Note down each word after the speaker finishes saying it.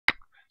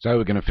So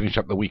we're going to finish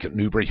up the week at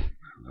Newbury.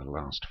 The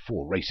last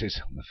 4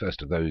 races. The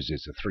first of those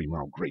is a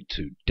 3-mile Grade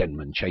 2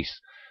 Denham Chase.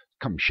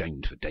 Come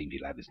Shamed for Davy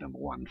Ladd is number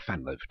 1.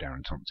 Fanlow for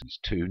Darren Thompson is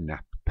 2.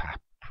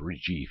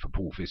 Napaprigi for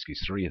Paul Fisk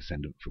is 3.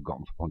 Ascendant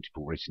Forgotten for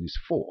Pontypool Racing is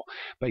 4.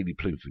 Bailey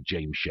Plume for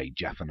James Shea.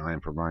 Jaff and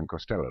Iron for Ryan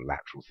Costello.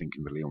 Lateral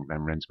Thinking for Leon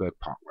Van Rensburg.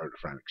 Park Road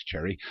for Alex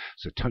Cherry.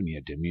 Satonia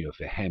Demure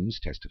for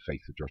Hems. Test of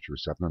Faith for Joshua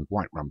Sutherland.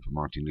 White Run for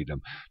Martin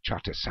Leadham.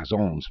 Charter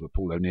Sazons for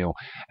Paul O'Neill.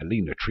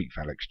 Alina Treat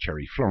for Alex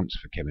Cherry. Florence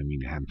for Kevin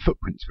Minahan.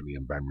 Footprints for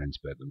Leon Van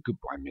Rensburg. And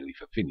Goodbye Millie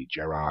for Finney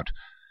Gerard.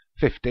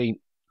 15.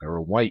 They're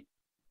away.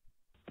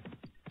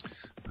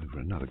 Over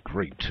another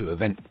Grade 2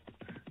 event.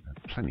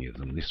 Plenty of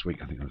them this week.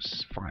 I think there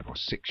was 5 or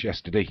 6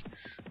 yesterday.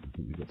 I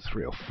think we've got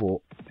 3 or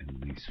 4 in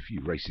these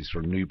few races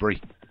from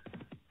Newbury.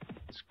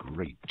 It's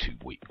Grade 2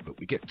 week, but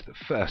we get to the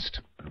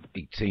first of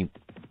 18.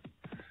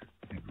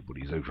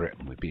 Everybody's over it,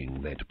 and we're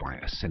being led by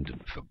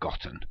Ascendant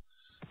Forgotten.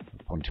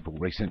 Pontypool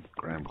Racing,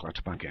 Graham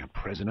Clutterbuck, our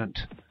president.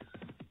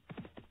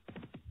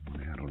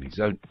 Out on his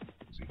own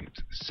as we get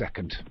to the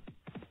second.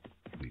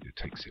 Leader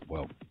takes it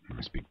well.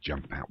 Nice big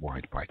jump out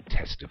wide by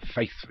Test of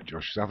Faith for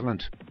Josh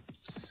Sutherland.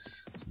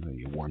 So there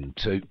you're 1-2.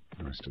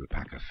 The rest of the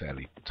pack are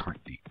fairly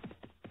tightly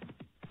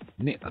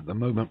knit at the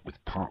moment,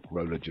 with Park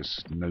Roller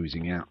just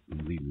nosing out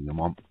and leading them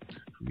on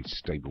from his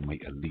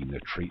stablemate Alina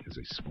Treat as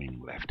they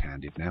swing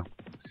left-handed now.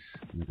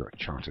 And we've got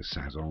Charter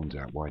Sazons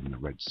out wide in the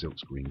red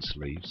silks, green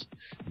sleeves.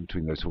 In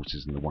between those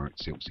horses and the white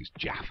silks is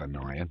Jaff and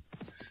Iron.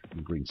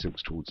 And green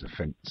silks towards the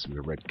fence with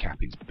a red cap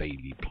is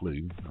Bailey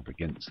Plume. Up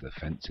against the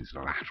fence is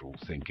Lateral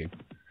Thinking.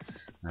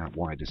 Out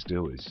wider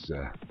still is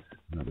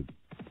another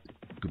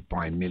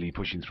Goodbye Millie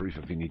pushing through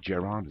for Vinnie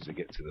Gerard as they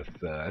get to the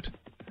third.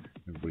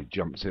 Everybody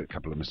jumps it. A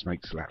couple of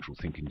mistakes. Lateral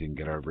Thinking didn't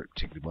get over it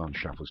particularly well and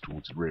shuffles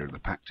towards the rear of the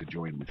pack to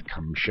join with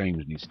Come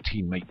Shamed and his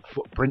teammate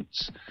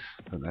Footprints.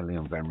 But they're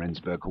Leon Van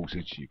Rensburg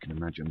horses. You can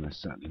imagine they're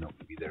certainly not going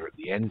to be there at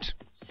the end.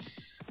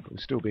 But we're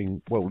still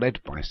being well led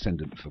by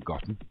Ascendant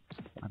Forgotten.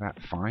 About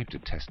 5 to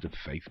Test of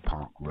Faith,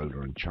 Park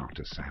Roller and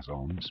Charter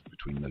Sazons.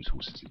 Between those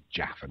horses is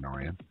Jaff and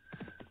Iron.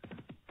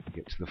 We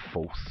get to the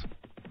fourth.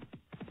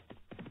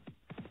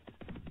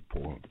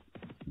 Poor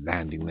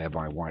landing there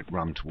by White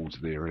Rum towards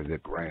the area of the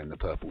grey and the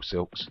purple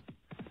silks.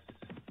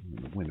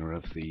 And the winner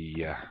of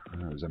the, I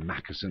don't know, it was a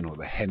Mackerson or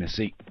the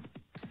Hennessy.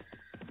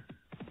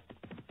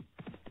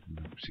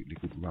 Particularly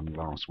good run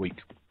last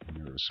week. And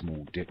there was a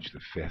small ditch,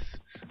 the 5th.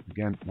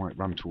 Again, White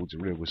Rum towards the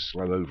rear was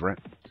slow over it,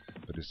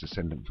 but it's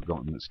Ascendant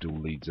Forgotten that still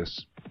leads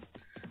us.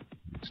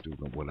 We've still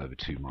got well over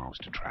 2 miles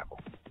to travel.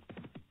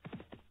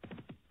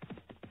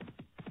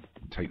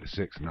 And take the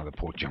 6th, another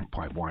poor jump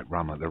by White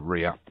Rum at the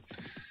rear.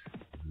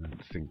 I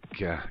don't think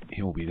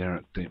he'll be there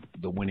at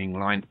the winning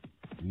line,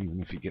 even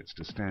if he gets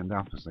to stand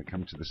up as they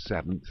come to the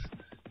 7th.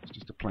 It's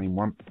just a plain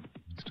one.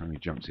 This time he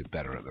jumps it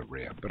better at the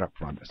rear, but up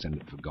front,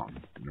 Ascendant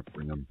Forgotten. Going to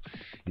bring them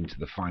into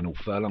the final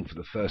furlong for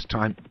the first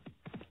time.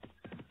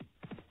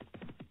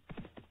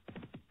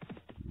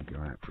 We'll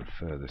go out for a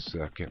further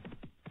circuit.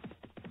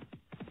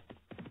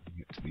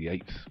 Get to the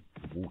 8th,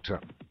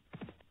 water.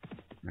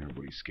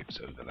 Everybody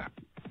skips over that.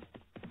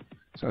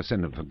 So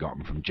Ascendant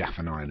Forgotten from Jaff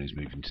and Iron, who's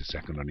moving to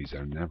second on his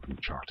own now from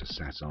Charter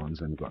Sazons.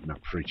 Then we've got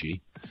Naprigi.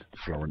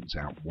 Florence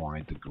out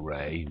wide, the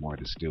grey.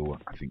 Wider still,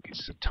 I think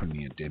it's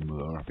Satonia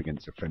Demure. Up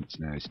against the fence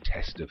now is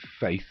Test of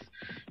Faith.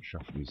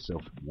 Shuffling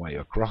himself way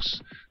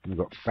across. Then we've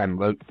got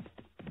Fanlow,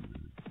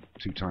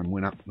 2-time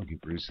winner, looking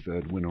for his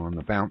 3rd winner on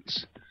the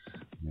bounce.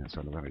 On the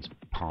outside of that is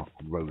Park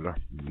Roller.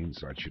 On the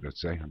inside, should I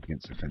say. Up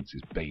against the fence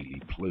is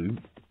Bailey Plume.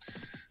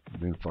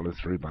 Then followed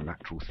through by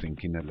Lateral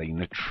Thinking,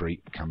 Alina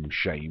Treat, Come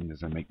Shamed as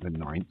they make the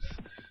 9th.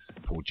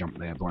 Poor jump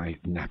there by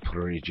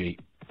Naparigi.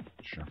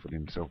 Shuffled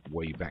himself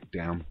way back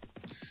down.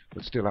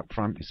 But still up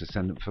front is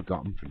Ascendant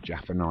Forgotten from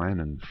Jaff and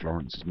Iron, and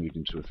Florence has moved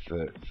into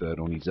a third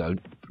on his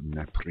own from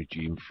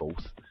Naparigi in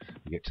 4th.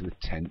 We get to the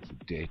 10th,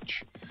 the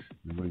ditch.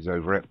 Everybody's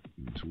over it.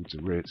 And towards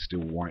the rear it's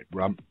still White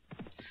Rum.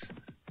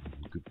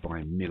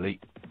 Goodbye Millie.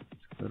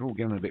 They're all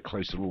getting a bit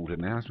closer order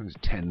now. So there's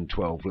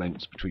 10-12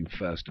 lengths between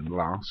first and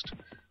last.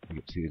 We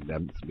get to the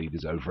 11th,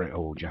 leaders over it.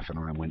 Oh, Jaff and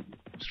I went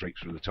straight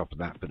through the top of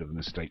that. Bit of a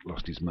mistake,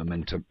 lost his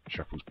momentum.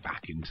 Shuffles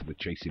back into the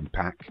chasing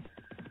pack.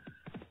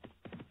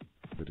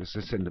 But it's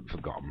Ascendant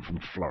Forgotten from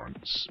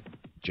Florence.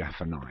 Jaff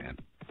and Iron.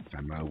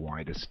 Fanmo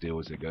wider still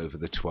as they go over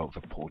the 12th.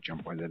 A poor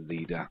jump by the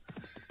leader.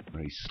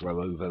 Very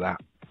slow over that.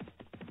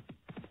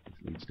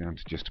 It leads down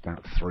to just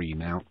about 3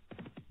 now.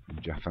 From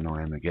Jaff and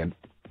Iron again.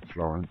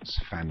 Florence,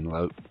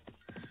 Fanlo,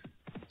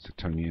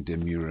 Satonia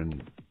Demure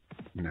and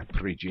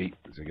Naprigi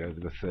as they go over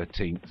the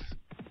 13th.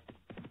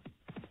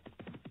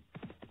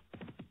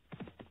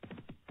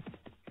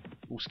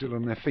 All still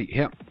on their feet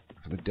here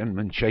for the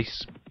Denham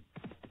Chase.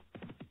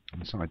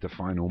 Inside the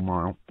final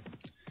mile.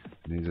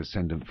 And here's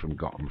Ascendant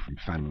Forgotten from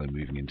Fanlo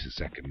moving into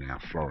second now.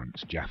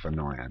 Florence, Jaff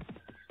and Iron.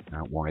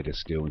 Out wider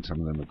still, and some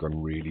of them have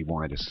gone really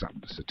wide.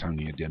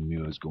 Satonia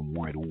Demure has gone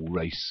wide all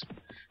race.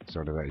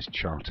 Side of that is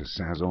Charter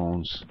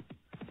Sazons.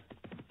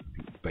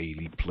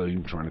 Bailey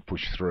Plume trying to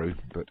push through,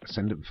 but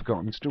Ascendant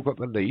Forgotten still got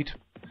the lead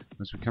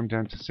as we come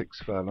down to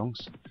 6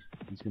 furlongs.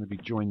 He's going to be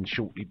joined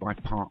shortly by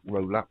Park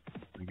Roller.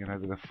 They get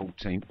over the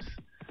 14th.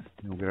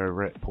 They'll get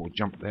over it. Poor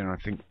jump there, I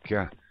think,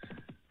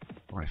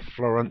 by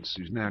Florence,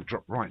 who's now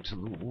dropped right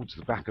towards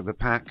the back of the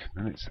pack,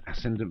 and it's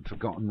Ascendant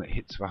Forgotten that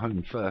hits for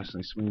home first.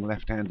 They swing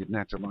left-handed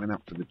now to line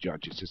up for the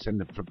judge. It's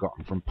Ascendant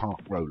Forgotten from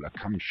Park Roller.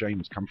 Come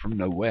Shame's come from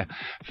nowhere.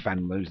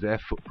 Fanlo's there,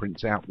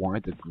 footprints out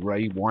wide. The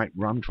grey-white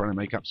run trying to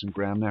make up some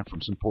ground now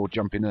from some poor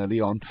jumping early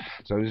on.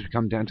 So as we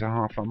come down to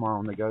half a mile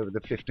and they go over the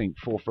 15th,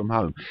 4 from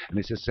home, and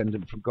it's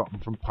Ascendant Forgotten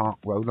from Park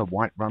Roller.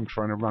 White run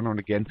trying to run on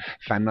again.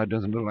 Fanlo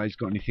doesn't look like he's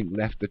got anything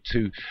left. The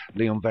two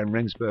Leon Van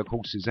Rensburg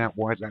horses out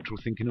wide, lateral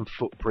thinking and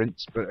footprints.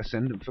 But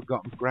Ascendant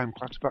Forgotten, Graham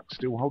Clutterbuck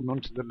still holding on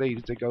to the lead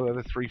as they go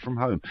over 3 from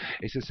home.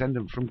 It's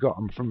Ascendant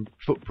Forgotten from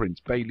Footprints,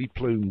 Bailey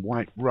Plume,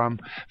 White Rum,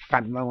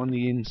 Fanlo on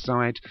the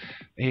inside.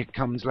 Here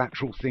comes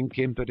lateral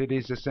thinking, but it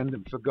is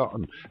Ascendant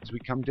Forgotten. As we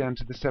come down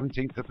to the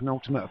 17th, the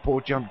penultimate, a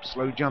poor jump,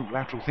 slow jump,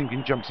 lateral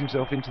thinking jumps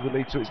himself into the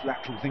lead, so it's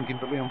lateral thinking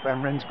for Leon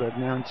Van Rensburg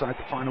now inside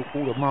the final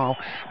quarter mile,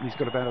 and he's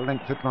got about a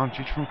length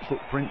advantage from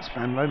Footprints.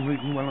 Fanlo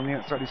moving well on the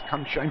outside is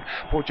Come Shame.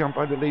 Poor jump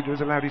by the leader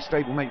has allowed his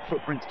stablemate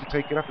Footprints to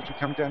take it up as we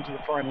come down to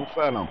the final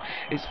furlong.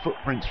 It's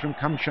Footprints from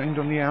Come Shamed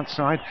on the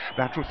outside.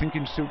 Lateral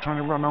thinking still trying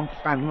to run on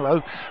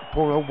Fanlo.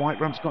 Poor old White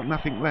Rum's got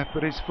nothing left,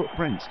 but it's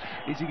Footprints.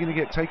 Is he going to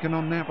get taken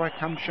on now by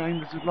Come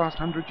Shamed? This is the last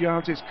 100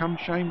 yards. It's Come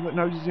Shamed that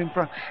noses in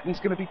front, and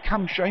it's going to be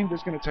Come Shamed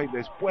that's going to take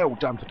this. Well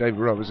done for David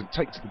Roberts, and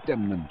takes the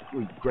Denham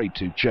Grade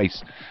 2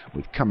 chase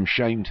with Come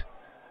Shamed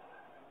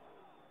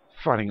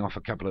fighting off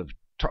a couple of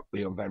top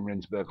Leon Van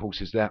Rensburg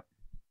horses there.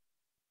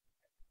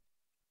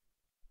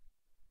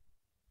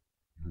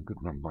 A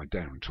good run by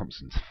Darren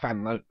Thompson's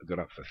Fanlo, got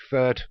up for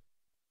 3rd.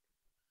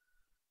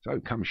 So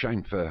Come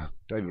Shame for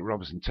David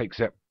Robertson takes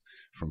it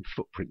from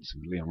Footprints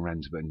of Leon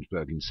Rensburg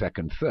in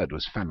 2nd. 3rd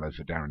was Fanlo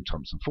for Darren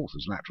Thompson. 4th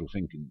was Lateral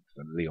Thinking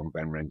for Leon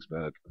Van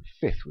Rensburg.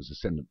 5th was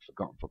Ascendant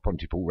Forgotten for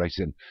Pontypool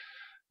Racing.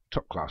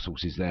 Top class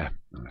horses there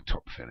and a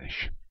top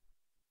finish.